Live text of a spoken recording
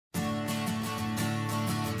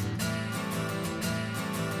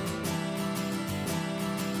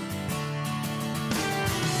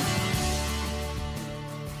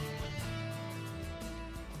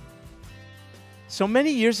So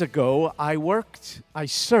many years ago, I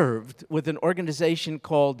served with an organization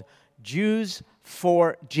called Jews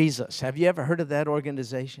for Jesus. Have you ever heard of that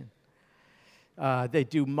organization? They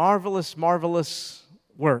do marvelous, marvelous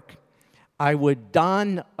work. I would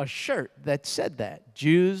don a shirt that said that,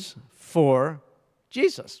 Jews for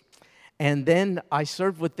Jesus. And then I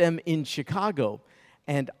served with them in Chicago.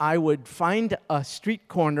 And I would find a street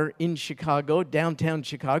corner in Chicago, downtown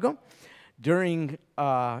Chicago, during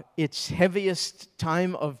its heaviest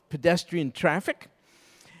time of pedestrian traffic.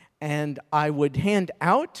 And I would hand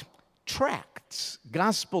out tracts,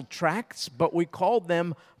 gospel tracts, but we called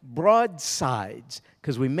them broadsides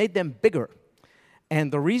because we made them bigger.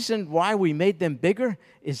 And the reason why we made them bigger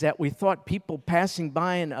is that we thought people passing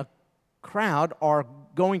by in a crowd are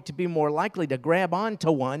going to be more likely to grab onto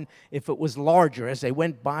one if it was larger. As they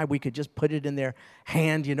went by, we could just put it in their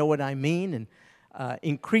hand, you know what I mean, and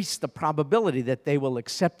increase the probability that they will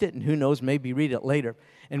accept it, and who knows, maybe read it later.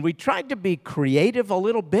 And we tried to be creative a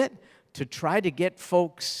little bit to try to get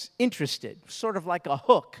folks interested, sort of like a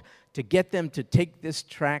hook, to get them to take this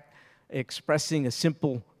tract expressing a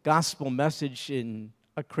simple gospel message in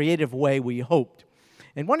a creative way, we hoped.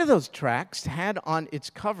 And one of those tracts had on its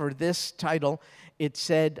cover this title. It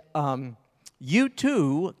said, "You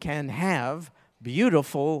too can have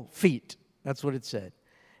beautiful feet." That's what it said.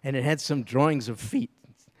 And it had some drawings of feet.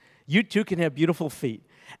 You too can have beautiful feet.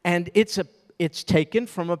 And it's taken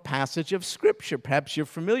from a passage of Scripture. Perhaps you're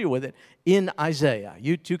familiar with it, in Isaiah.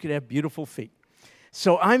 You too can have beautiful feet.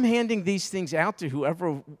 So I'm handing these things out to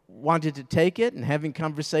whoever wanted to take it and having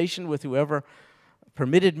conversation with whoever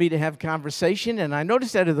permitted me to have conversation. And I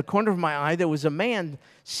noticed out of the corner of my eye there was a man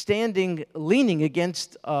standing, leaning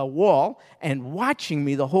against a wall and watching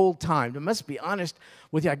me the whole time. I must be honest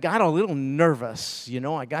with you, I got a little nervous. You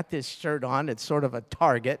know, I got this shirt on. It's sort of a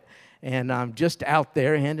target. And I'm just out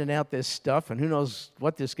there handing out this stuff, and who knows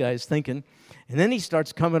what this guy is thinking. And then he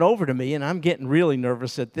starts coming over to me, and I'm getting really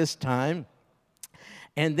nervous at this time.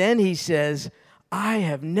 And then he says, "I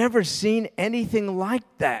have never seen anything like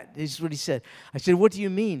that." This is what he said. I said, "What do you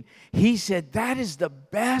mean?" He said, "That is the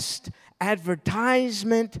best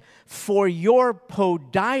advertisement for your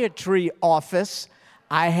podiatry office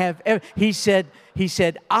I have ever." He said,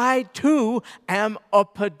 "I too am a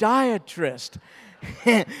podiatrist."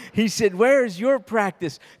 He said, "Where is your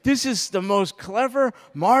practice?" This is the most clever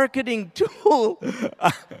marketing tool.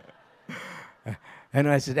 And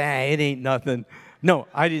I said, "It ain't nothing." No,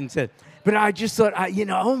 I didn't say it. But I just thought,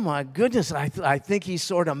 oh my goodness, I think he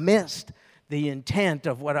sort of missed the intent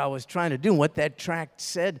of what I was trying to do, what that tract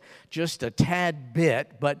said, just a tad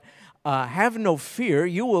bit. But have no fear,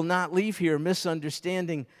 you will not leave here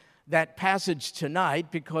misunderstanding that passage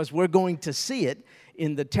tonight, because we're going to see it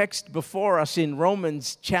in the text before us in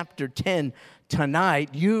Romans chapter 10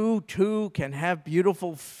 tonight. You too can have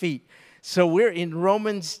beautiful feet. So we're in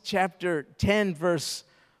Romans chapter 10, verse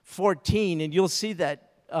 14, and you'll see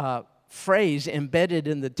that phrase embedded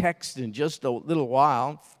in the text in just a little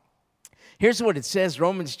while. Here's what it says,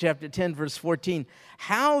 Romans chapter 10, verse 14.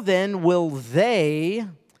 "How then will they,"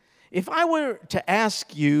 if I were to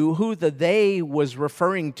ask you who the "they" was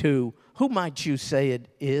referring to, who might you say it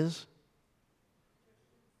is?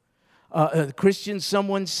 Christians,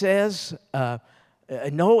 someone says.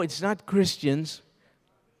 No, it's not Christians.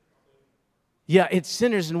 Yeah, it's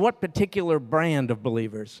sinners. And what particular brand of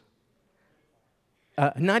believers?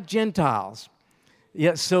 Not Gentiles.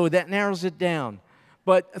 Yeah, so that narrows it down.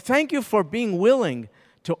 But thank you for being willing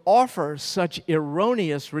to offer such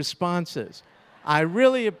erroneous responses. I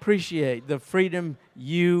really appreciate the freedom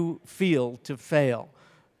you feel to fail.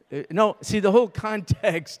 No, see, the whole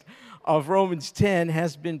context of Romans 10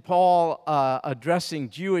 has been Paul addressing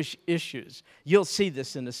Jewish issues. You'll see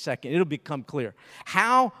this in a second. It'll become clear.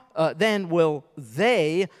 How then will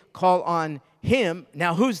they call on him?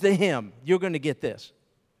 Now, who's the him? You're going to get this.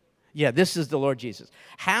 Yeah, this is the Lord Jesus.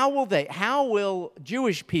 How will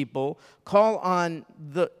Jewish people call on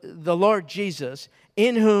the Lord Jesus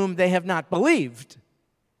in whom they have not believed?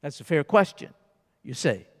 That's a fair question, you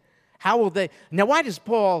say. How will they? Now, why does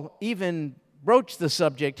Paul even broach the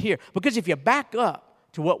subject here? Because if you back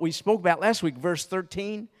up to what we spoke about last week, verse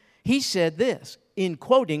 13, he said this in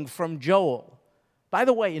quoting from Joel. By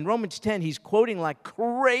the way, in Romans 10, he's quoting like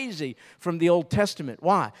crazy from the Old Testament.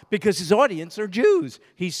 Why? Because his audience are Jews.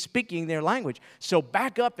 He's speaking their language. So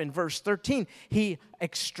back up in verse 13, he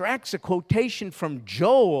extracts a quotation from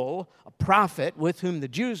Joel, a prophet with whom the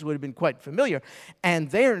Jews would have been quite familiar. And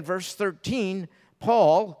there in verse 13,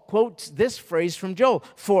 Paul quotes this phrase from Joel: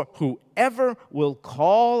 "For whoever will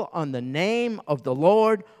call on the name of the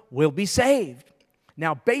Lord will be saved."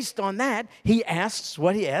 Now, based on that, he asks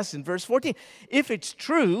what he asks in verse 14. If it's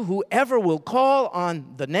true, whoever will call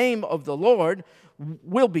on the name of the Lord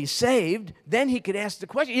will be saved, then he could ask the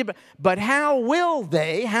question, yeah, but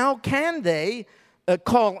how can they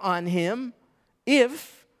call on him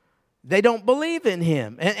if they don't believe in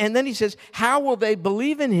him? And then he says, how will they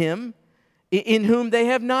believe in him in whom they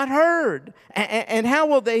have not heard? And how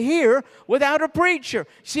will they hear without a preacher?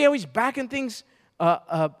 See how he's backing things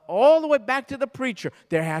all the way back to the preacher.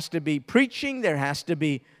 There has to be preaching, there has to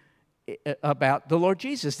be about the Lord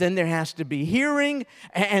Jesus. Then there has to be hearing,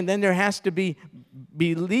 and then there has to be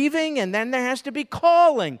believing, and then there has to be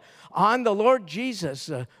calling on the Lord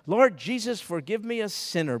Jesus. Lord Jesus, forgive me a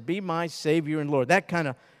sinner. Be my Savior and Lord. That kind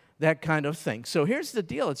of thing. So here's the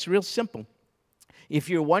deal. It's real simple. If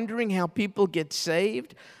you're wondering how people get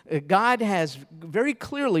saved, God has very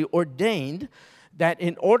clearly ordained that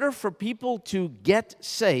in order for people to get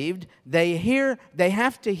saved, they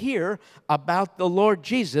have to hear about the Lord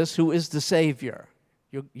Jesus, who is the Savior.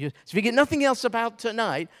 So if you get nothing else about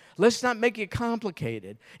tonight, let's not make it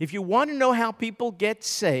complicated. If you want to know how people get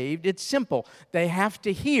saved, it's simple. They have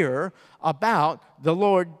to hear about the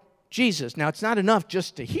Lord Jesus. Now, it's not enough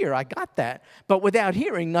just to hear. I got that. But without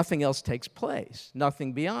hearing, nothing else takes place.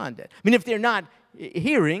 Nothing beyond it. I mean, if they're not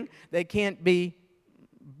hearing, they can't be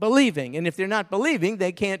believing. And if they're not believing,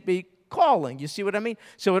 they can't be calling. You see what I mean?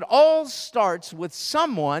 So it all starts with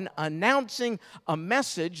someone announcing a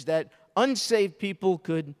message that unsaved people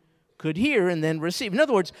could hear and then receive. In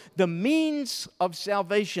other words, the means of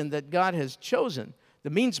salvation that God has chosen, the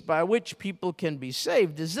means by which people can be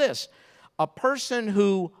saved is this. A person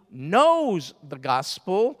who knows the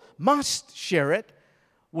gospel must share it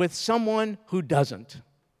with someone who doesn't.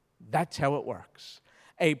 That's how it works.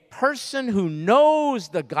 A person who knows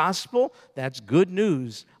the gospel, that's good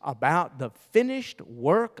news about the finished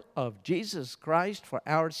work of Jesus Christ for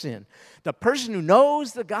our sin. The person who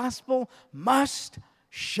knows the gospel must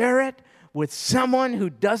share it with someone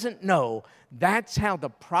who doesn't know. That's how the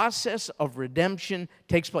process of redemption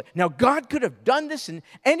takes place. Now, God could have done this in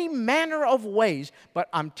any manner of ways, but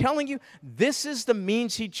I'm telling you, this is the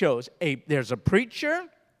means he chose. There's a preacher,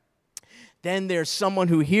 then there's someone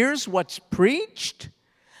who hears what's preached,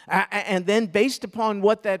 and then based upon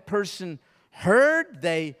what that person heard,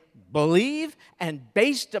 they believe, and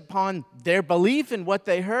based upon their belief in what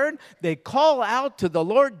they heard, they call out to the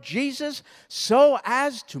Lord Jesus so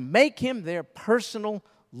as to make him their personal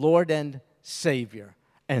Lord and Savior.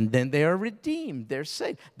 And then they are redeemed, they're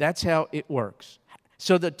saved. That's how it works.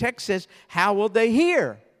 So the text says, how will they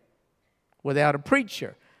hear without a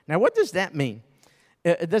preacher? Now, what does that mean?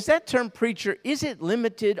 Does that term preacher, is it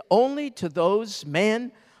limited only to those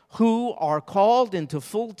men who are called into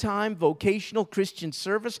full-time vocational Christian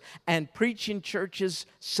service and preach in churches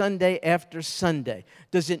Sunday after Sunday?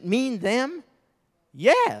 Does it mean them?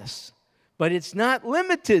 Yes, but it's not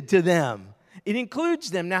limited to them. It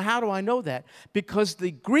includes them. Now, how do I know that? Because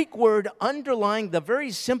the Greek word underlying the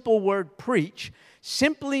very simple word preach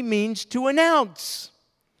simply means to announce.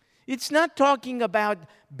 It's not talking about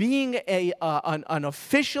being an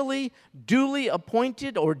officially, duly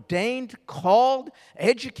appointed, ordained, called,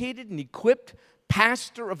 educated, and equipped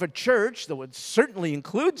pastor of a church, though it certainly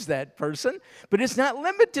includes that person, but it's not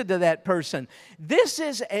limited to that person. This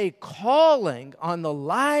is a calling on the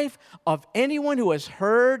life of anyone who has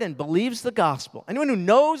heard and believes the gospel. Anyone who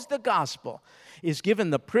knows the gospel is given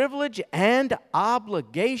the privilege and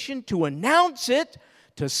obligation to announce it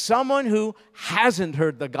to someone who hasn't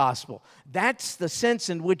heard the gospel. That's the sense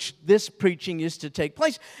in which this preaching is to take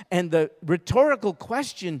place. And the rhetorical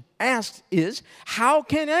question asked is, how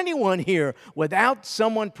can anyone hear without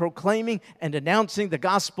someone proclaiming and announcing the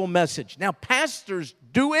gospel message? Now, pastors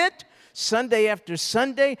do it Sunday after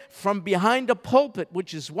Sunday from behind a pulpit,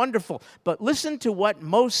 which is wonderful. But listen to what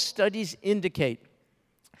most studies indicate.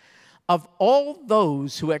 Of all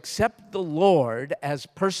those who accept the Lord as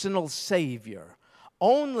personal Savior,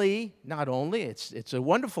 it's a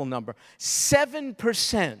wonderful number,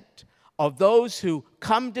 7% of those who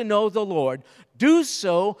come to know the Lord do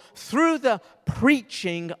so through the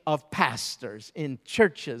preaching of pastors in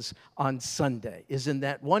churches on Sunday. Isn't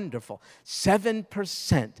that wonderful?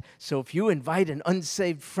 7%. So if you invite an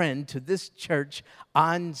unsaved friend to this church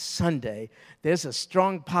on Sunday, there's a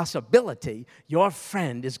strong possibility your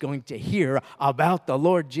friend is going to hear about the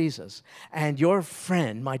Lord Jesus. And your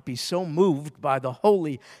friend might be so moved by the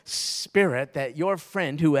Holy Spirit that your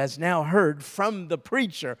friend who has now heard from the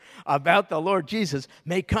preacher about the Lord Jesus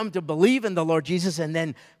may come to believe in the Lord Jesus and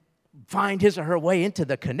then find his or her way into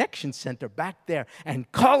the connection center back there and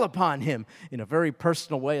call upon him in a very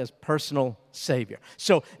personal way as personal Savior.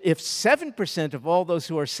 So if 7% of all those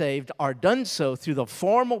who are saved are done so through the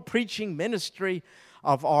formal preaching ministry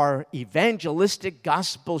of our evangelistic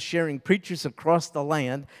gospel-sharing preachers across the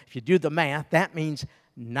land, if you do the math, that means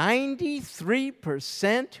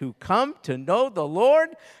 93% who come to know the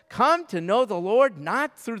Lord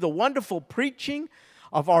not through the wonderful preaching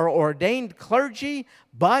of our ordained clergy,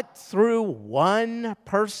 but through one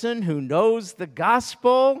person who knows the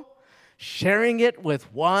gospel, sharing it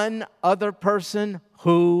with one other person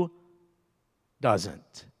who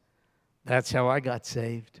doesn't. That's how I got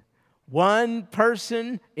saved. One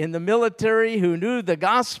person in the military who knew the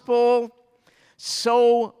gospel,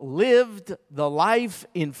 so lived the life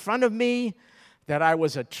in front of me that I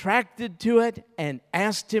was attracted to it and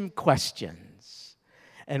asked him questions.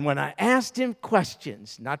 And when I asked him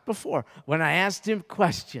questions, not before, when I asked him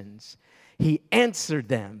questions, he answered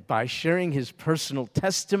them by sharing his personal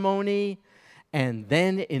testimony and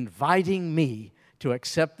then inviting me to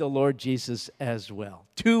accept the Lord Jesus as well.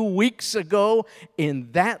 2 weeks ago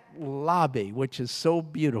in that lobby, which is so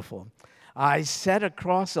beautiful, I sat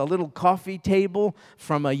across a little coffee table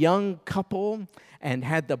from a young couple and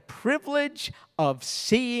had the privilege of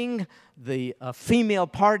seeing the female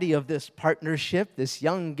party of this partnership, this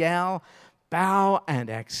young gal, bow and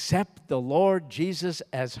accept the Lord Jesus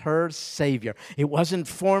as her Savior. It wasn't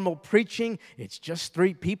formal preaching. It's just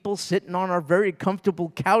 3 people sitting on our very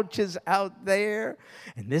comfortable couches out there.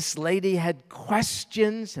 And this lady had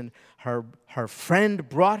questions, and her friend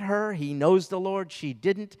brought her. He knows the Lord. She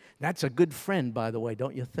didn't. That's a good friend, by the way,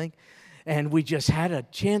 don't you think? And we just had a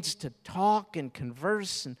chance to talk and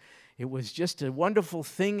converse, and it was just a wonderful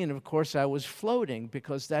thing. And, of course, I was floating,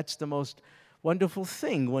 because that's the most wonderful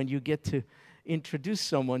thing when you get to introduce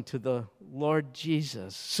someone to the Lord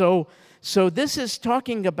Jesus. So this is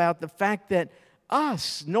talking about the fact that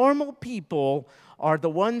us, normal people, are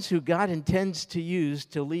the ones who God intends to use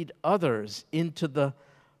to lead others into the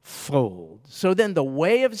fold. So then the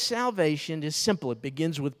way of salvation is simple. It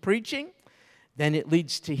begins with preaching, then it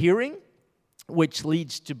leads to hearing, which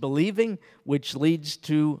leads to believing, which leads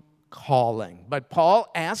to calling. But Paul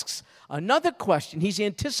asks another question. He's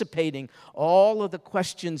anticipating all of the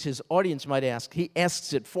questions his audience might ask. He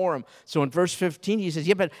asks it for him. So in verse 15, he says,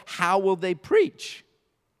 but how will they preach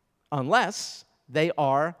unless they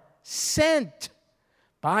are sent?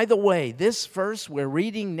 By the way, this verse we're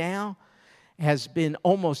reading now has been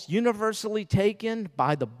almost universally taken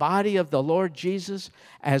by the body of the Lord Jesus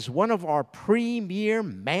as one of our premier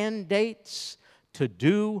mandates to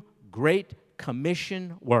do Great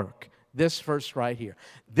Commission work. This verse right here.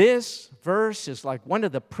 This verse is like one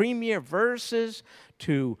of the premier verses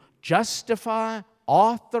to justify,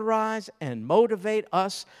 authorize, and motivate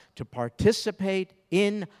us to participate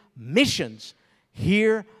in missions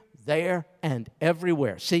here, there, and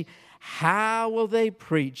everywhere. See, how will they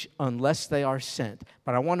preach unless they are sent?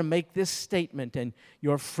 But I want to make this statement, and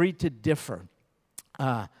you're free to differ.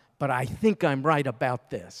 But I think I'm right about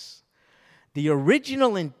this. The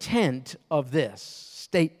original intent of this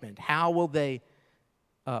statement, how will they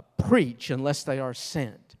preach unless they are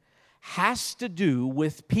sent, has to do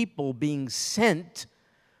with people being sent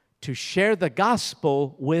to share the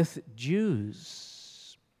gospel with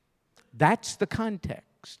Jews. That's the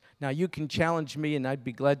context. Now, you can challenge me, and I'd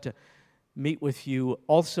be glad to meet with you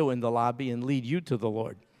also in the lobby and lead you to the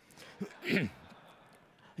Lord.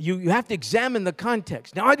 You have to examine the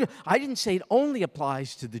context. Now, I didn't say it only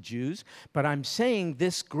applies to the Jews, but I'm saying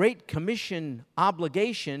this Great Commission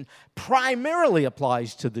obligation primarily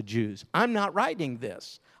applies to the Jews. I'm not writing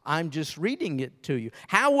this. I'm just reading it to you.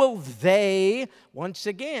 How will they, once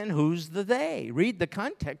again, who's the they? Read the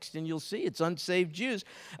context and you'll see it's unsaved Jews.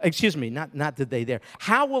 Excuse me, not the they there.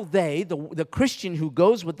 How will they, the Christian who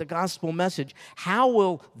goes with the gospel message, how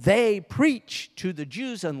will they preach to the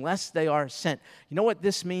Jews unless they are sent? You know what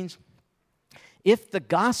this means? If the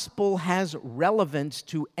gospel has relevance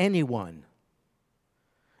to anyone,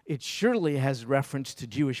 it surely has reference to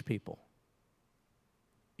Jewish people.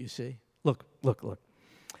 You see? Look.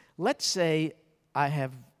 Let's say I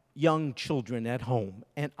have young children at home,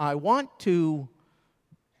 and I want to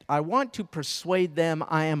persuade them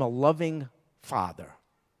I am a loving father.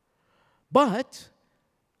 But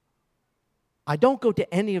I don't go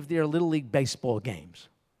to any of their Little League baseball games.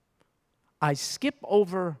 I skip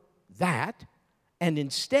over that and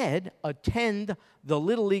instead attend the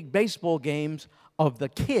Little League baseball games of the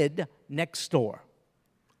kid next door.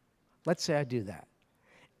 Let's say I do that.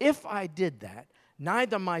 If I did that,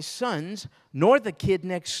 neither my sons nor the kid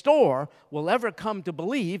next door will ever come to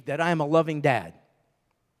believe that I am a loving dad.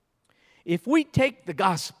 If we take the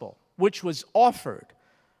gospel, which was offered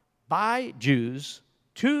by Jews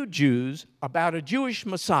to Jews about a Jewish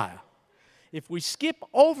Messiah, if we skip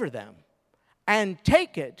over them and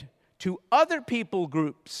take it to other people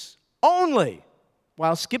groups only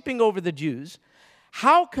while skipping over the Jews,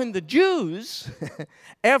 how can the Jews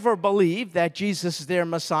ever believe that Jesus is their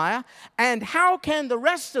Messiah? And how can the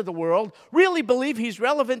rest of the world really believe he's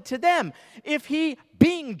relevant to them? If he,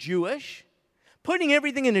 being Jewish, putting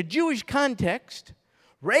everything in a Jewish context,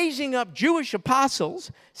 raising up Jewish apostles,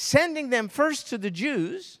 sending them first to the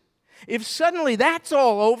Jews, if suddenly that's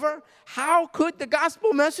all over, how could the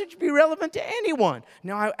gospel message be relevant to anyone?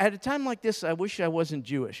 Now, at a time like this, I wish I wasn't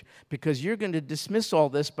Jewish, because you're going to dismiss all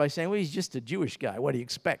this by saying, well, he's just a Jewish guy. What do you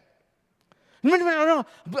expect? No.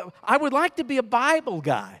 But I would like to be a Bible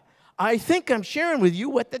guy. I think I'm sharing with you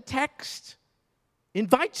what the text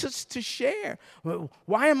invites us to share.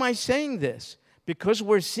 Why am I saying this? Because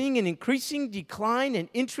we're seeing an increasing decline in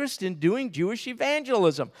interest in doing Jewish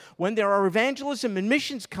evangelism. When there are evangelism and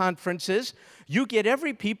missions conferences, you get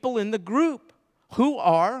every people in the group who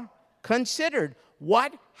are considered.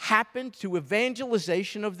 What happened to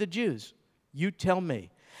evangelization of the Jews? You tell me.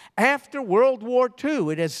 After World War II,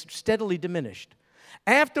 it has steadily diminished.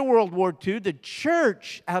 After World War II, the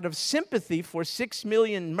church, out of sympathy for 6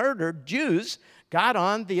 million murdered Jews, got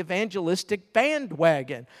on the evangelistic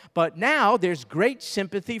bandwagon. But now there's great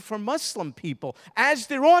sympathy for Muslim people, as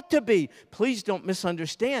there ought to be. Please don't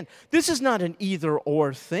misunderstand. This is not an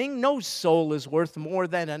either-or thing. No soul is worth more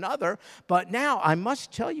than another. But now, I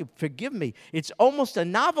must tell you, forgive me, it's almost a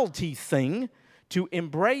novelty thing to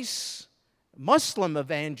embrace Muslim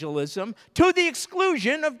evangelism to the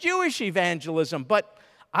exclusion of Jewish evangelism. But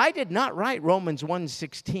I did not write Romans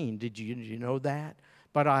 1:16. Did you know that?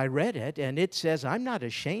 But I read it, and it says, I'm not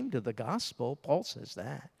ashamed of the gospel. Paul says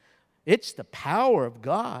that. It's the power of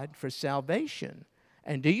God for salvation.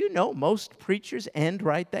 And do you know, most preachers end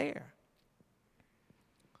right there.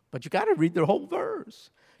 But you got to read the whole verse.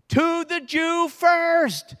 To the Jew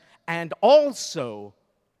first, and also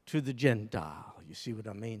to the Gentile. You see what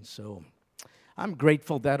I mean? So I'm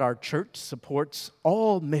grateful that our church supports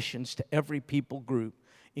all missions to every people group,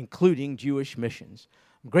 including Jewish missions.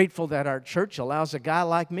 I'm grateful that our church allows a guy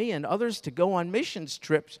like me and others to go on missions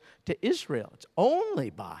trips to Israel. It's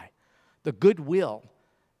only by the goodwill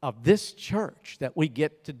of this church that we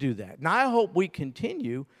get to do that. Now, I hope we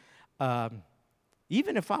continue,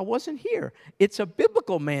 even if I wasn't here. It's a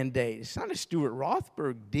biblical mandate. It's not a Stuart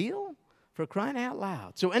Rothberg deal, for crying out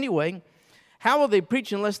loud. So anyway, how will they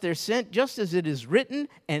preach unless they're sent? Just as it is written,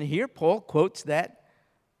 and here Paul quotes that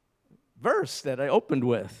verse that I opened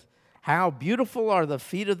with. How beautiful are the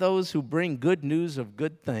feet of those who bring good news of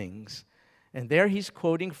good things. And there he's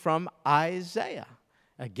quoting from Isaiah.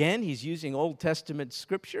 Again, he's using Old Testament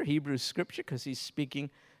scripture, Hebrew scripture, because he's speaking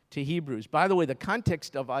to Hebrews. By the way, the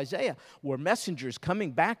context of Isaiah were messengers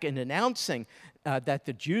coming back and announcing that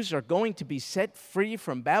the Jews are going to be set free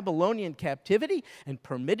from Babylonian captivity and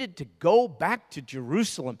permitted to go back to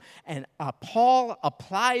Jerusalem. And Paul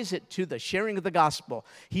applies it to the sharing of the gospel.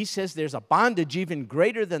 He says there's a bondage even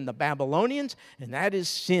greater than the Babylonians, and that is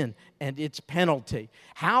sin and its penalty.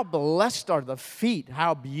 How blessed are the feet,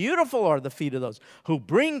 how beautiful are the feet of those who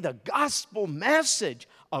bring the gospel message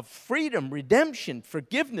of freedom, redemption,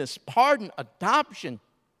 forgiveness, pardon, adoption,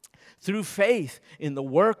 through faith in the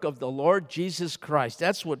work of the Lord Jesus Christ.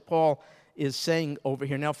 That's what Paul is saying over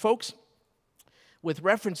here. Now, folks, with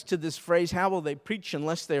reference to this phrase, how will they preach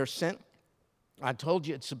unless they are sent? I told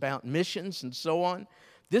you it's about missions and so on.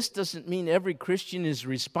 This doesn't mean every Christian is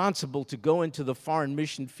responsible to go into the foreign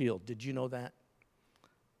mission field. Did you know that?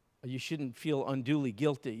 You shouldn't feel unduly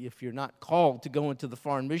guilty if you're not called to go into the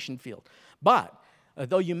foreign mission field. But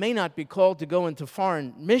though you may not be called to go into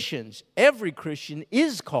foreign missions, every Christian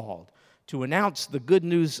is called to announce the good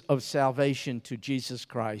news of salvation to Jesus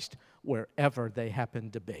Christ wherever they happen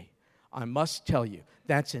to be. I must tell you,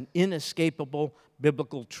 that's an inescapable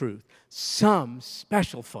biblical truth. Some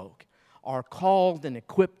special folk are called and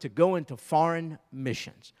equipped to go into foreign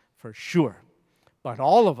missions, for sure. But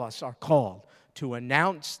all of us are called to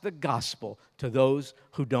announce the gospel to those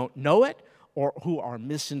who don't know it or who are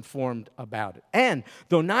misinformed about it. And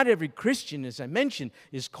though not every Christian, as I mentioned,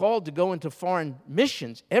 is called to go into foreign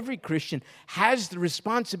missions, every Christian has the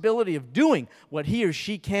responsibility of doing what he or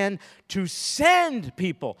she can to send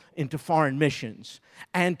people into foreign missions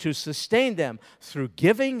and to sustain them through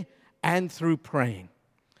giving and through praying.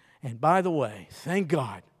 And by the way, thank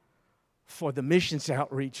God for the missions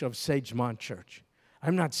outreach of Sagemont Church.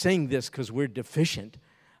 I'm not saying this because we're deficient.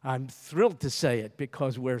 I'm thrilled to say it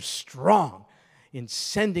because we're strong in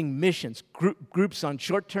sending missions, groups on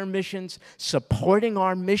short-term missions, supporting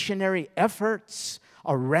our missionary efforts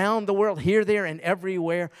around the world, here, there, and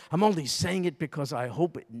everywhere. I'm only saying it because I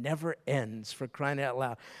hope it never ends, for crying out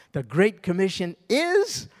loud. The Great Commission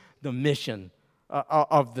is the mission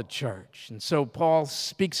of the church. And so Paul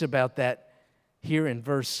speaks about that here in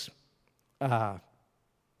verse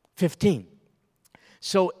 15.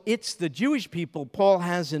 So it's the Jewish people Paul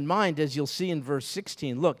has in mind, as you'll see in verse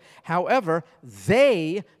 16. Look, however,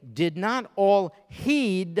 they did not all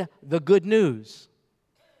heed the good news.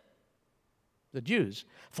 The Jews.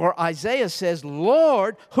 For Isaiah says,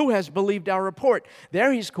 Lord, who has believed our report?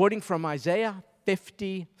 There he's quoting from Isaiah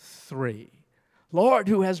 53. Lord,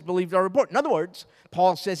 who has believed our report? In other words,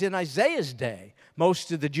 Paul says in Isaiah's day,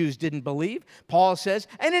 most of the Jews didn't believe. Paul says,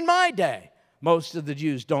 and in my day, most of the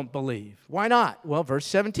Jews don't believe. Why not? Well, verse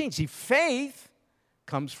 17. See, faith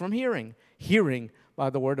comes from hearing. Hearing by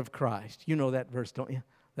the word of Christ. You know that verse, don't you?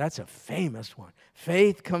 That's a famous one.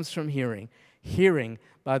 Faith comes from hearing. Hearing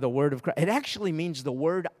by the word of Christ. It actually means the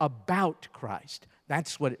word about Christ.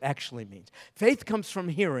 That's what it actually means. Faith comes from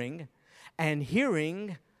hearing, and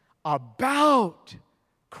hearing about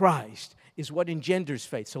Christ is what engenders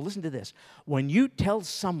faith. So listen to this. When you tell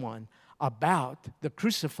someone about the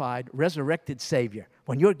crucified, resurrected Savior,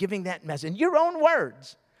 when you're giving that message, in your own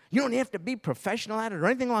words, you don't have to be professional at it or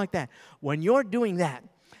anything like that. When you're doing that,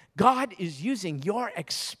 God is using your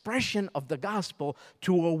expression of the gospel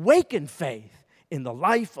to awaken faith in the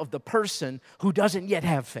life of the person who doesn't yet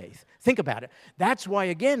have faith. Think about it. That's why,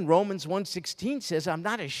 again, Romans 1:16 says, I'm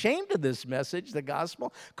not ashamed of this message, the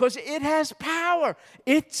gospel, because it has power.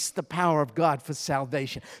 It's the power of God for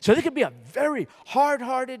salvation. So there could be a very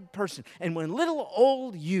hard-hearted person, and when little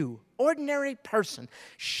old you, ordinary person,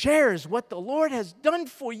 shares what the Lord has done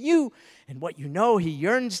for you and what you know He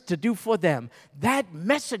yearns to do for them, that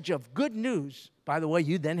message of good news, by the way,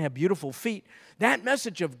 you then have beautiful feet, that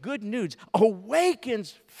message of good news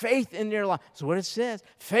awakens faith in their life. So what it says,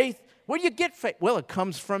 faith, where do you get faith? Well, it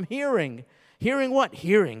comes from hearing. Hearing what?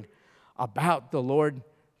 Hearing about the Lord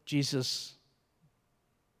Jesus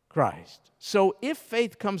Christ. So if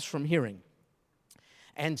faith comes from hearing,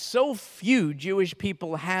 and so few Jewish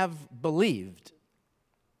people have believed,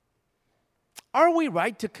 are we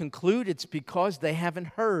right to conclude it's because they haven't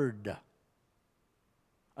heard?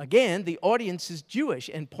 Again, the audience is Jewish,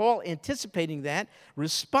 and Paul, anticipating that,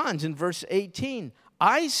 responds in verse 18.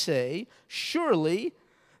 I say, surely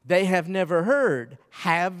they have never heard.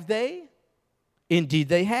 Have they? Indeed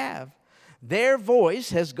they have. Their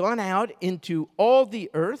voice has gone out into all the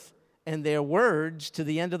earth, and their words to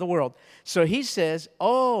the end of the world. So he says,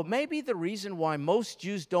 maybe the reason why most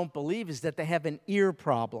Jews don't believe is that they have an ear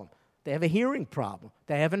problem. They have a hearing problem.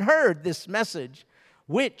 They haven't heard this message,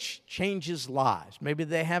 which changes lives. Maybe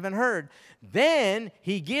they haven't heard. Then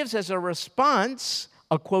he gives as a response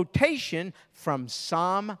a quotation from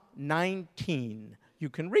Psalm 19. You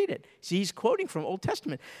can read it. See, he's quoting from Old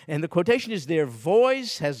Testament. And the quotation is, their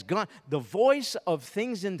voice has gone, the voice of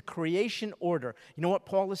things in creation order. You know what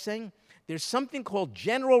Paul is saying? There's something called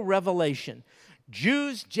general revelation.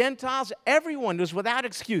 Jews, Gentiles, everyone is without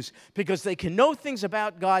excuse because they can know things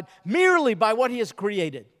about God merely by what He has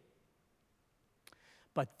created.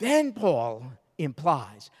 But then Paul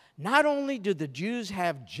implies, not only do the Jews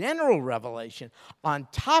have general revelation, on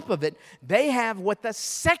top of it, they have what the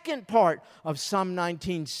second part of Psalm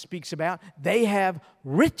 19 speaks about. They have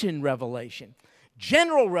written revelation.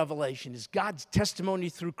 General revelation is God's testimony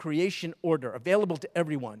through creation order, available to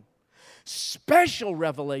everyone. Special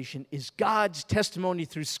revelation is God's testimony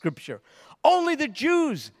through Scripture. Only the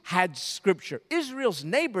Jews had Scripture. Israel's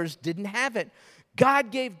neighbors didn't have it.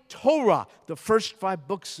 God gave Torah, the first 5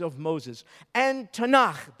 books of Moses, and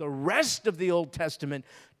Tanakh, the rest of the Old Testament,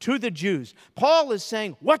 to the Jews. Paul is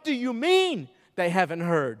saying, what do you mean they haven't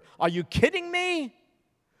heard? Are you kidding me?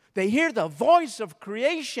 They hear the voice of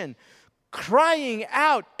creation crying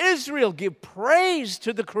out, Israel, give praise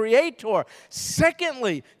to the Creator.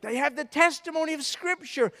 Secondly, they have the testimony of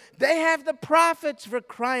Scripture. They have the prophets, for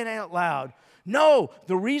crying out loud. No,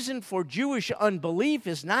 the reason for Jewish unbelief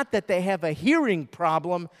is not that they have a hearing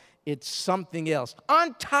problem, it's something else.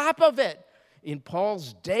 On top of it, in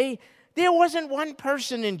Paul's day, there wasn't one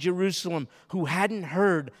person in Jerusalem who hadn't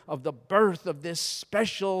heard of the birth of this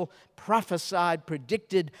special, prophesied,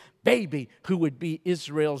 predicted baby who would be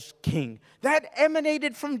Israel's king. That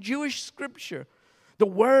emanated from Jewish Scripture. The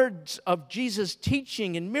words of Jesus'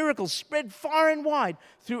 teaching and miracles spread far and wide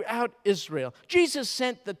throughout Israel. Jesus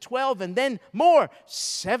sent the 12 and then more,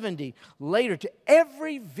 70 later, to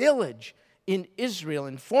every village in Israel,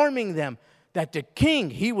 informing them that the king,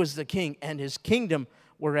 he was the king, and his kingdom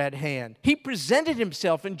were at hand. He presented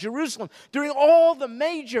himself in Jerusalem during all the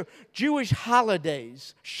major Jewish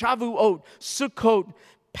holidays, Shavuot, Sukkot,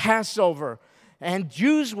 Passover, and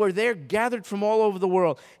Jews were there gathered from all over the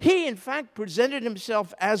world. He, in fact, presented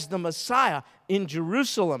himself as the Messiah in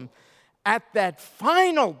Jerusalem at that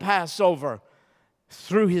final Passover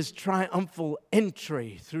through his triumphal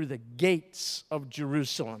entry through the gates of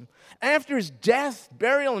Jerusalem. After his death,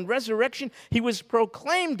 burial, and resurrection, he was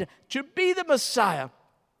proclaimed to be the Messiah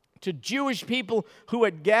to Jewish people who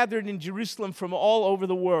had gathered in Jerusalem from all over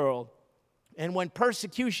the world. And when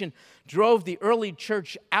persecution drove the early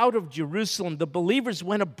church out of Jerusalem, the believers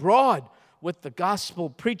went abroad with the gospel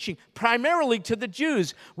preaching primarily to the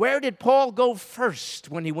Jews. Where did Paul go first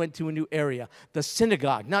when he went to a new area? The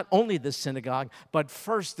synagogue. Not only the synagogue, but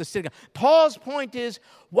first the synagogue. Paul's point is,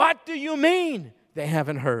 what do you mean they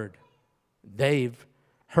haven't heard? They've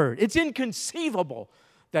heard. It's inconceivable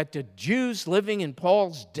that the Jews living in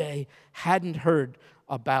Paul's day hadn't heard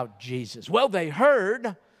about Jesus. Well, they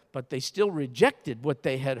heard, but they still rejected what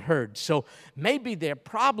they had heard. So maybe their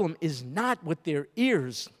problem is not with their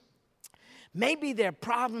ears. Maybe their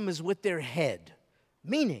problem is with their head.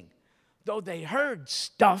 Meaning, though they heard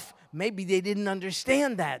stuff, maybe they didn't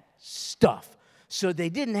understand that stuff. So they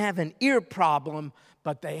didn't have an ear problem,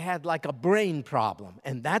 but they had like a brain problem.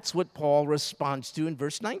 And that's what Paul responds to in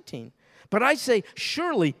verse 19. But I say,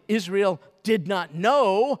 surely Israel did not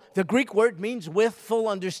know. The Greek word means with full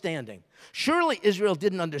understanding. Surely Israel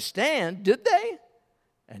didn't understand, did they?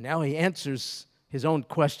 And now he answers his own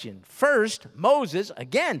question. First, Moses,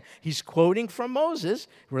 again, he's quoting from Moses,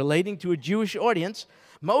 relating to a Jewish audience.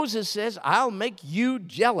 Moses says, I'll make you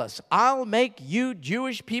jealous. I'll make you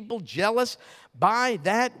Jewish people jealous by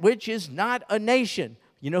that which is not a nation.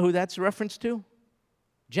 You know who that's a reference to?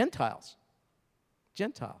 Gentiles.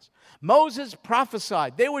 Gentiles. Moses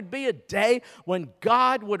prophesied there would be a day when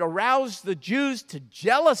God would arouse the Jews to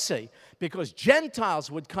jealousy because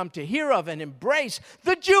Gentiles would come to hear of and embrace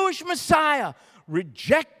the Jewish Messiah,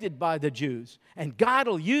 rejected by the Jews. And God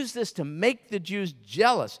will use this to make the Jews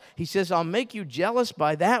jealous. He says, I'll make you jealous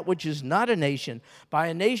by that which is not a nation, by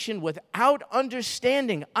a nation without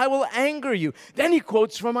understanding. I will anger you. Then he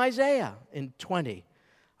quotes from Isaiah in 20.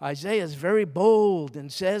 Isaiah is very bold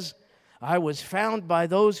and says, I was found by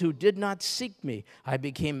those who did not seek me. I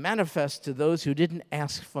became manifest to those who didn't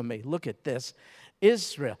ask for me. Look at this.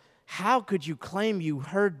 Israel, how could you claim you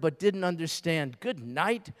heard but didn't understand? Good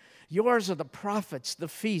night. Yours are the prophets, the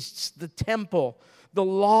feasts, the temple, the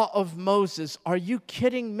law of Moses. Are you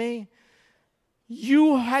kidding me?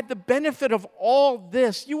 You had the benefit of all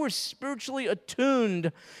this. You were spiritually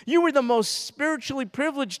attuned. You were the most spiritually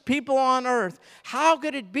privileged people on earth. How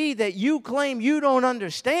could it be that you claim you don't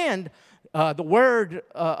understand the word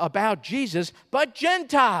about Jesus, but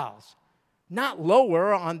Gentiles? Not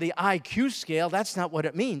lower on the IQ scale, that's not what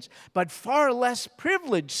it means, but far less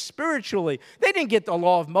privileged spiritually. They didn't get the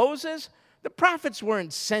law of Moses. The prophets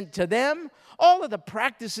weren't sent to them. All of the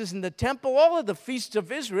practices in the temple, all of the feasts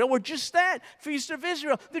of Israel were just that, feast of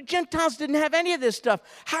Israel. The Gentiles didn't have any of this stuff.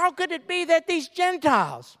 How could it be that these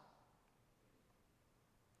Gentiles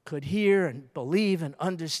could hear and believe and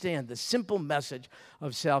understand the simple message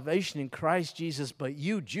of salvation in Christ Jesus, but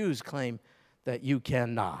you Jews claim that you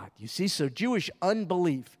cannot? You see, so Jewish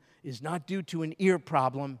unbelief is not due to an ear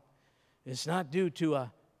problem. It's not due to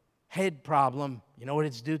a head problem. You know what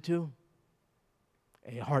it's due to?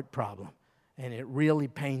 A heart problem. And it really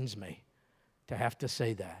pains me to have to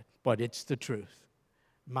say that, but it's the truth.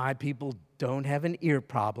 My people don't have an ear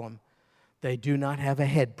problem. They do not have a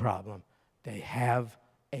head problem. They have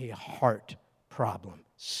a heart problem.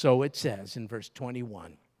 So it says in verse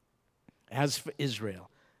 21, as for Israel,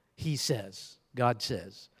 he says, God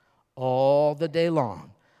says, all the day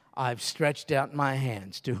long I've stretched out my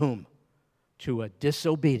hands to whom? To a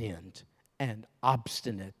disobedient and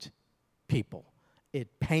obstinate people.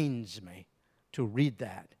 It pains me to read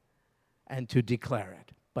that and to declare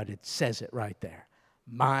it, but it says it right there.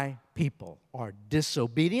 My people are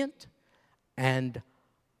disobedient and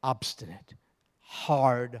obstinate,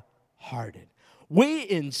 hard-hearted. We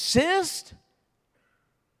insist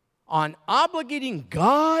on obligating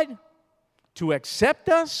God to accept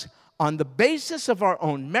us on the basis of our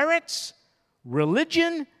own merits,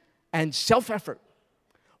 religion, and self-effort.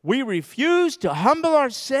 We refuse to humble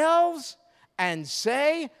ourselves and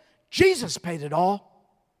say, Jesus paid it all.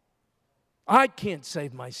 I can't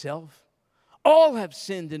save myself. All have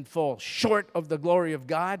sinned and fall short of the glory of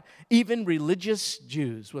God, even religious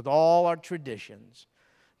Jews with all our traditions.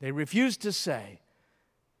 They refuse to say,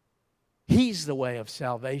 He's the way of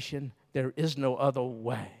salvation. There is no other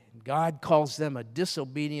way. God calls them a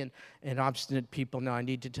disobedient and obstinate people. Now, I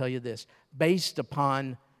need to tell you this. Based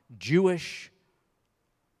upon Jewish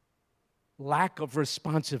lack of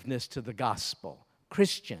responsiveness to the gospel,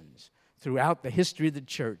 Christians throughout the history of the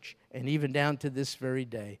church, and even down to this very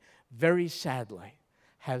day, very sadly,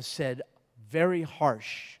 have said very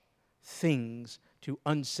harsh things to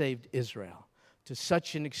unsaved Israel, to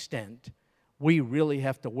such an extent we really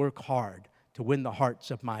have to work hard to win the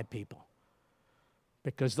hearts of my people.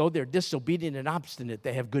 Because though they're disobedient and obstinate,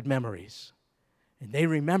 they have good memories. And they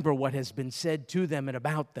remember what has been said to them and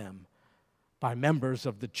about them by members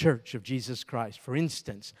of the Church of Jesus Christ. For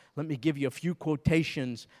instance, let me give you a few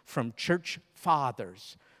quotations from church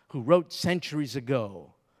fathers who wrote centuries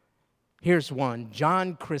ago. Here's one,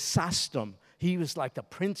 John Chrysostom. He was like the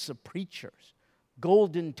prince of preachers.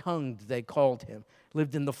 Golden-tongued, they called him.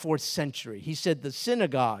 Lived in the 4th century. He said, the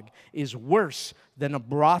synagogue is worse than a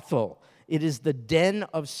brothel. It is the den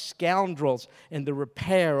of scoundrels and the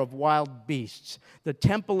repair of wild beasts, the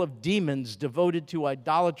temple of demons devoted to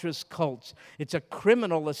idolatrous cults. It's a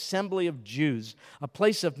criminal assembly of Jews, a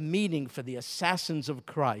place of meeting for the assassins of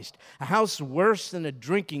Christ, a house worse than a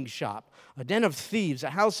drinking shop, a den of thieves,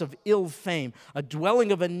 a house of ill fame, a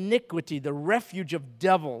dwelling of iniquity, the refuge of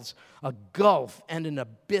devils, a gulf and an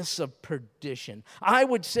abyss of perdition. I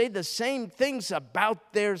would say the same things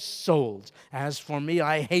about their souls. As for me,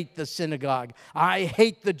 I hate the synagogue. I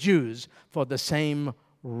hate the Jews for the same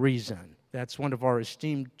reason. That's one of our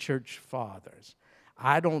esteemed church fathers.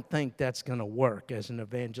 I don't think that's going to work as an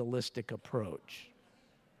evangelistic approach.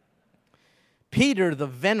 Peter the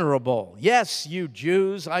Venerable. Yes, you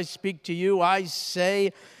Jews, I speak to you. I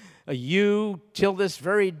say, you till this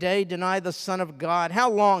very day deny the Son of God. How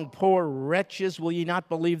long, poor wretches, will ye not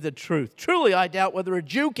believe the truth? Truly, I doubt whether a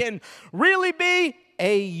Jew can really be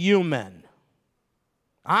a human.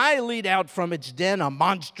 I lead out from its den a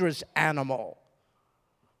monstrous animal.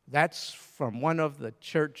 That's from one of the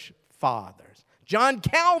church fathers. John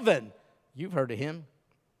Calvin, you've heard of him.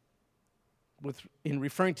 In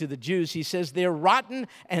referring to the Jews, he says, their rotten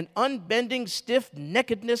and unbending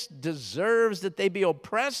stiff-neckedness deserves that they be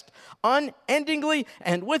oppressed unendingly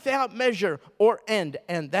and without measure or end,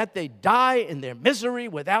 and that they die in their misery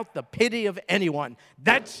without the pity of anyone.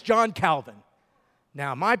 That's John Calvin.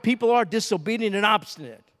 Now, my people are disobedient and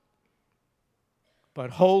obstinate,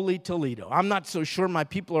 but holy Toledo. I'm not so sure my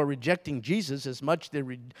people are rejecting Jesus as much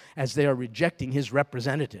as they are rejecting his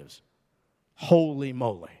representatives. Holy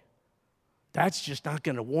moly. That's just not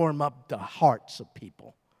going to warm up the hearts of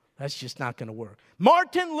people. That's just not going to work.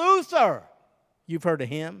 Martin Luther. You've heard of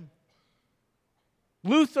him.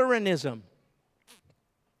 Lutheranism.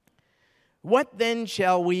 What then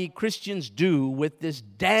shall we Christians do with this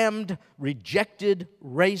damned, rejected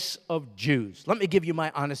race of Jews? Let me give you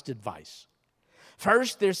my honest advice.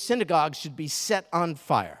 First, their synagogues should be set on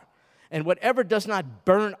fire, and whatever does not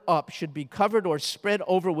burn up should be covered or spread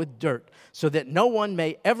over with dirt, so that no one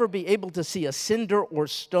may ever be able to see a cinder or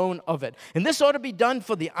stone of it. And this ought to be done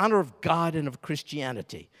for the honor of God and of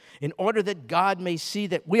Christianity, in order that God may see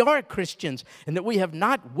that we are Christians and that we have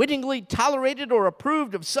not wittingly tolerated or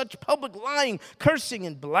approved of such public lying, cursing,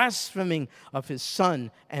 and blaspheming of his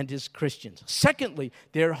Son and his Christians. Secondly,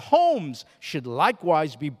 their homes should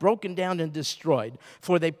likewise be broken down and destroyed,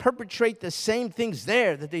 for they perpetrate the same things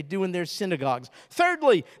there that they do in their synagogues.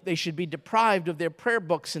 Thirdly, they should be deprived of their prayer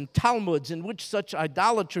books and Talmuds in which such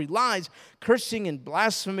idolatry, lies, cursing, and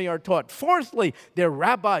blasphemy are taught. Fourthly, their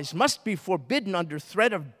rabbis must be forbidden under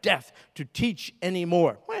threat of death to teach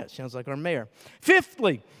anymore. Well, it sounds like our mayor.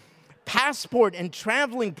 Fifthly, passport and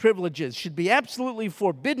traveling privileges should be absolutely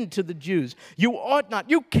forbidden to the Jews. You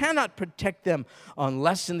cannot protect them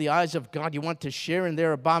unless in the eyes of God you want to share in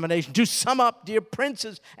their abomination. To sum up, dear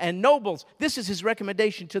princes and nobles, this is his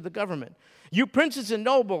recommendation to the government. You princes and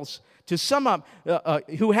nobles, to sum up,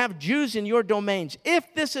 who have Jews in your domains,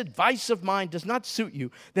 if this advice of mine does not suit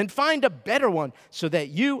you, then find a better one, so that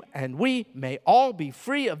you and we may all be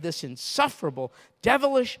free of this insufferable,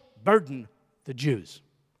 devilish burden, the Jews.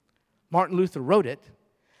 Martin Luther wrote it.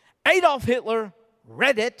 Adolf Hitler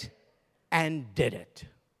read it and did it.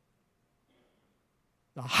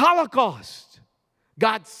 The Holocaust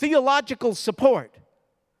got theological support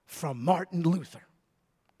from Martin Luther.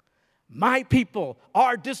 My people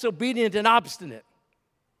are disobedient and obstinate.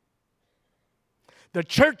 The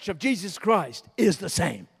Church of Jesus Christ is the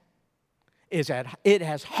same. It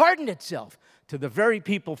has hardened itself to the very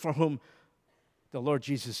people for whom the Lord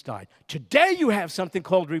Jesus died. Today you have something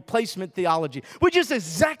called replacement theology, which is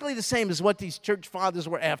exactly the same as what these church fathers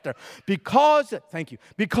were after. Because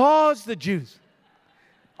the Jews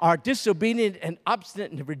are disobedient and obstinate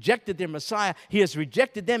and have rejected their Messiah, he has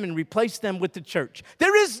rejected them and replaced them with the church.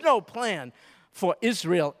 There is no plan for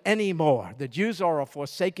Israel anymore. The Jews are a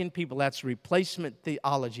forsaken people. That's replacement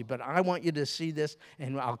theology. But I want you to see this,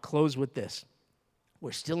 and I'll close with this.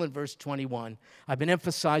 We're still in verse 21. I've been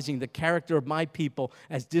emphasizing the character of my people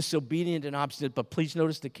as disobedient and obstinate, but please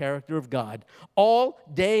notice the character of God. All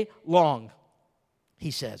day long, he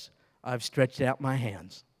says, I've stretched out my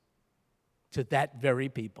hands to that very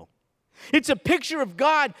people. It's a picture of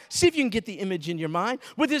God. See if you can get the image in your mind.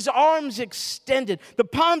 With his arms extended, the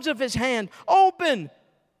palms of his hand open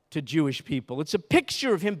to Jewish people. It's a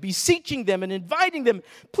picture of him beseeching them and inviting them,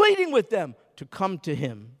 pleading with them to come to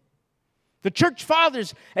him. The church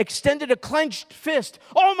fathers extended a clenched fist.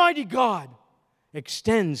 Almighty God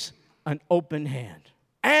extends an open hand.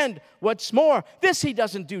 And what's more, this he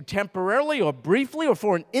doesn't do temporarily or briefly or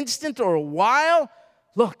for an instant or a while.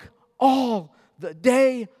 Look, all the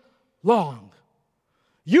day long.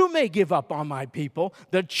 You may give up on my people.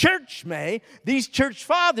 The church may. These church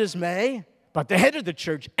fathers may. But the head of the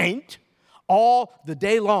church ain't. All the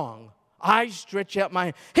day long, I stretch out my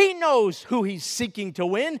hand. He knows who he's seeking to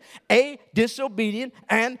win, a disobedient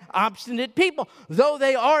and obstinate people. Though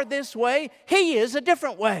they are this way, he is a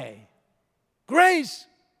different way. Grace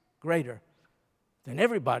greater than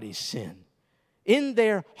everybody's sin. In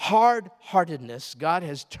their hard-heartedness, God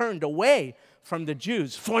has turned away from the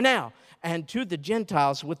Jews for now and to the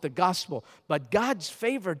Gentiles with the gospel. But God's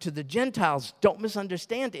favor to the Gentiles, don't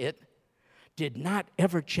misunderstand it, did not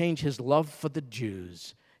ever change his love for the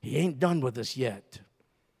Jews. He ain't done with us yet.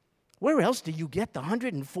 Where else do you get the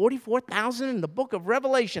 144,000 in the book of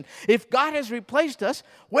Revelation? If God has replaced us,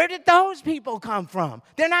 where did those people come from?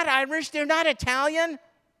 They're not Irish, they're not Italian.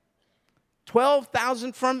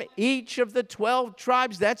 12,000 from each of the 12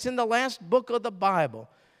 tribes. That's in the last book of the Bible.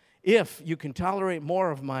 If you can tolerate more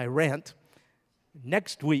of my rant,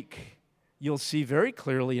 next week you'll see very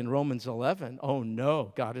clearly in Romans 11, oh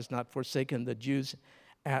no, God has not forsaken the Jews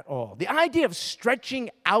at all. The idea of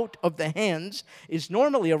stretching out of the hands is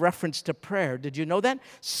normally a reference to prayer. Did you know that?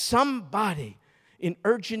 Somebody in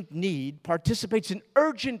urgent need participates in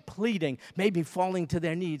urgent pleading, maybe falling to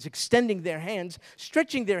their knees, extending their hands,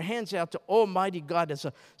 stretching their hands out to Almighty God as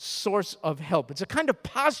a source of help. It's a kind of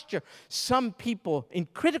posture some people in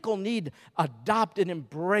critical need adopt and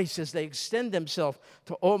embrace as they extend themselves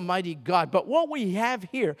to Almighty God. But what we have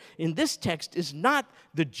here in this text is not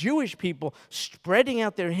the Jewish people spreading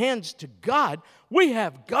out their hands to God. We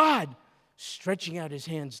have God stretching out his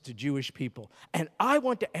hands to Jewish people. And I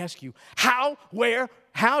want to ask you, how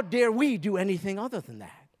dare we do anything other than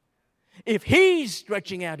that? If he's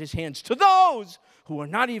stretching out his hands to those who are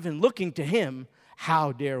not even looking to him,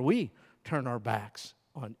 how dare we turn our backs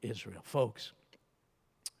on Israel? Folks,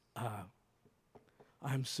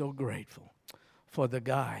 I'm so grateful for the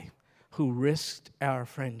guy who risked our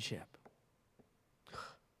friendship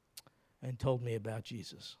and told me about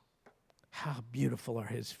Jesus. How beautiful are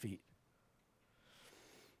his feet.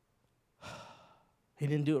 He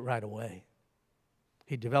didn't do it right away.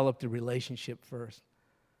 He developed a relationship first.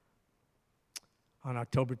 On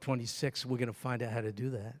October 26th, we're going to find out how to do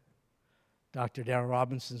that. Dr. Darrell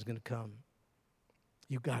Robinson's going to come.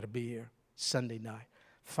 You've got to be here Sunday night,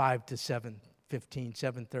 5 to 7:15,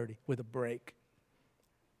 7:30, with a break.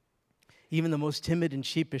 Even the most timid and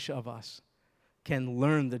sheepish of us can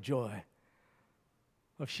learn the joy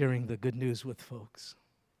of sharing the good news with folks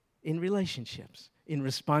in relationships, in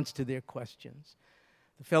response to their questions.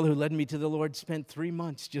 The fellow who led me to the Lord spent 3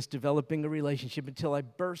 months just developing a relationship until I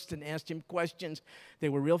burst and asked him questions. They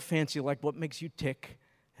were real fancy, like, what makes you tick?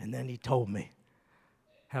 And then he told me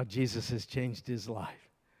how Jesus has changed his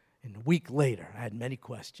life. And a week later, I had many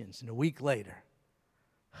questions, and a week later,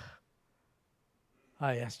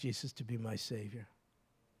 I asked Jesus to be my Savior.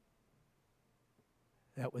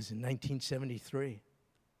 That was in 1973.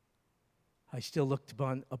 I still looked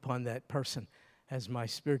upon that person as my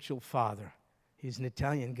spiritual father. He's an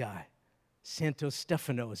Italian guy. Santo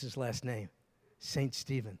Stefano is his last name. Saint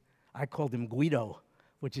Stephen. I called him Guido,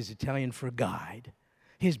 which is Italian for guide.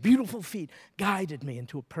 His beautiful feet guided me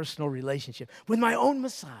into a personal relationship with my own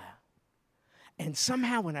Messiah. And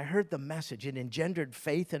somehow when I heard the message, it engendered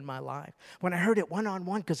faith in my life. When I heard it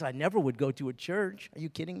one-on-one, because I never would go to a church. Are you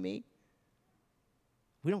kidding me?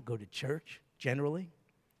 We don't go to church, generally.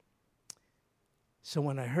 So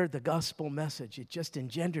when I heard the gospel message, it just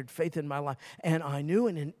engendered faith in my life. And I knew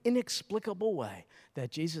in an inexplicable way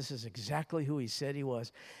that Jesus is exactly who he said he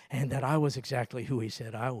was, and that I was exactly who he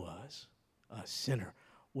said I was, a sinner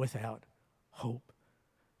without hope.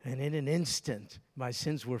 And in an instant, my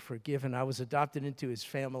sins were forgiven. I was adopted into his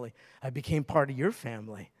family. I became part of your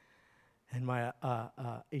family. And my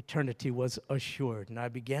eternity was assured. And I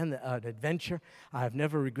began an adventure I have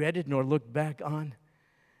never regretted nor looked back on.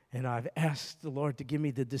 And I've asked the Lord to give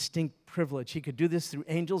me the distinct privilege. He could do this through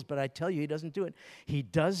angels, but I tell you, he doesn't do it. He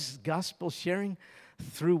does gospel sharing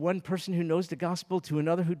through one person who knows the gospel to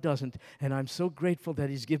another who doesn't. And I'm so grateful that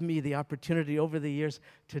he's given me the opportunity over the years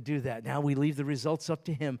to do that. Now we leave the results up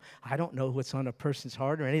to him. I don't know what's on a person's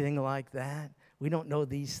heart or anything like that. We don't know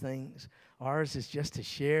these things. Ours is just to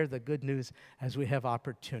share the good news as we have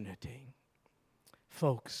opportunity.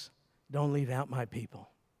 Folks, don't leave out my people.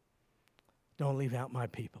 Don't leave out my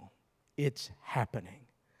people. It's happening.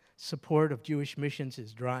 Support of Jewish missions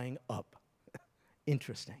is drying up.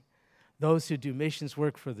 Interesting. Those who do missions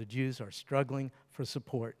work for the Jews are struggling for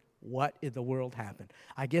support. What in the world happened?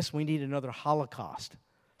 I guess we need another Holocaust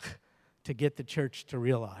to get the church to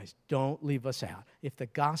realize, don't leave us out. If the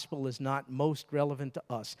gospel is not most relevant to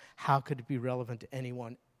us, how could it be relevant to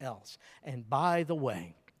anyone else? And by the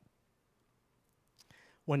way,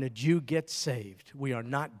 when a Jew gets saved, we are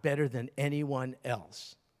not better than anyone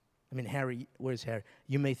else. I mean, Harry, where's Harry?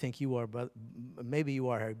 You may think you are, but maybe you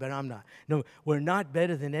are, Harry, but I'm not. No, we're not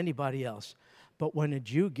better than anybody else. But when a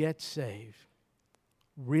Jew gets saved,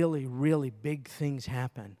 really, really big things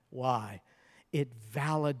happen. Why? It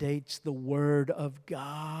validates the word of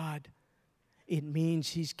God. It means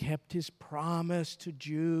he's kept his promise to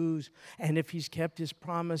Jews. And if he's kept his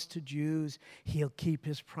promise to Jews, he'll keep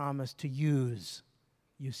his promise to yous.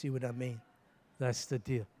 You see what I mean? That's the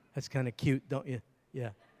deal. That's kind of cute, don't you?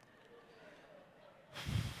 Yeah.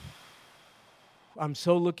 I'm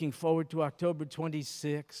so looking forward to October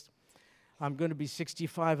 26th. I'm going to be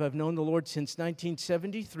 65. I've known the Lord since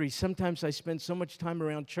 1973. Sometimes I spend so much time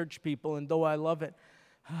around church people, and though I love it,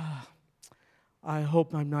 I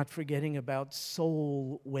hope I'm not forgetting about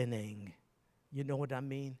soul winning. You know what I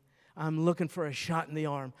mean? I'm looking for a shot in the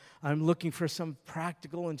arm. I'm looking for some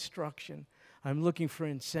practical instruction. I'm looking for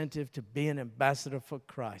incentive to be an ambassador for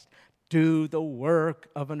Christ. Do the work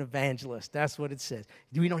of an evangelist. That's what it says.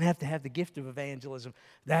 We don't have to have the gift of evangelism.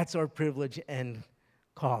 That's our privilege and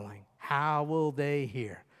calling. How will they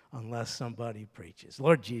hear unless somebody preaches?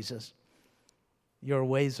 Lord Jesus, your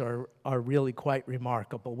ways are really quite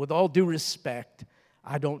remarkable. With all due respect,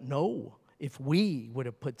 I don't know if we would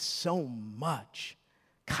have put so much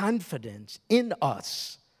confidence in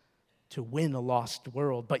us to win a lost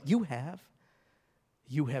world, but you have.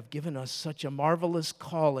 You have given us such a marvelous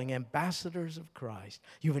calling, ambassadors of Christ.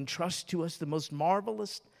 You've entrusted to us the most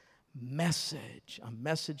marvelous message, a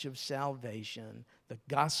message of salvation, the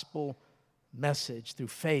gospel message through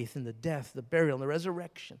faith in the death, the burial, and the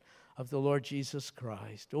resurrection of the Lord Jesus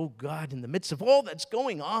Christ. Oh God, in the midst of all that's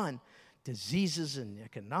going on, diseases and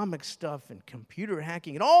economic stuff and computer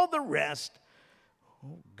hacking and all the rest,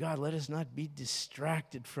 oh God, let us not be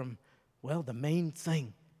distracted from, well, the main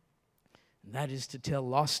thing. And that is to tell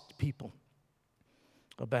lost people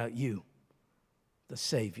about you, the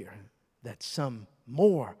Savior, that some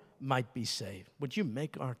more might be saved. Would you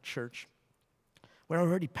make our church, we're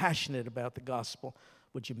already passionate about the gospel,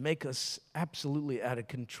 would you make us absolutely out of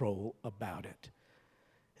control about it?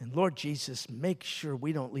 And Lord Jesus, make sure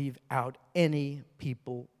we don't leave out any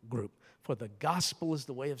people group. For the gospel is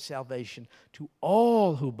the way of salvation to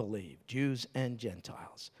all who believe, Jews and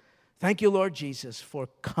Gentiles. Thank you, Lord Jesus, for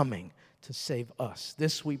coming to save us.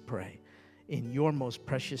 This we pray in your most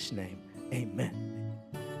precious name. Amen.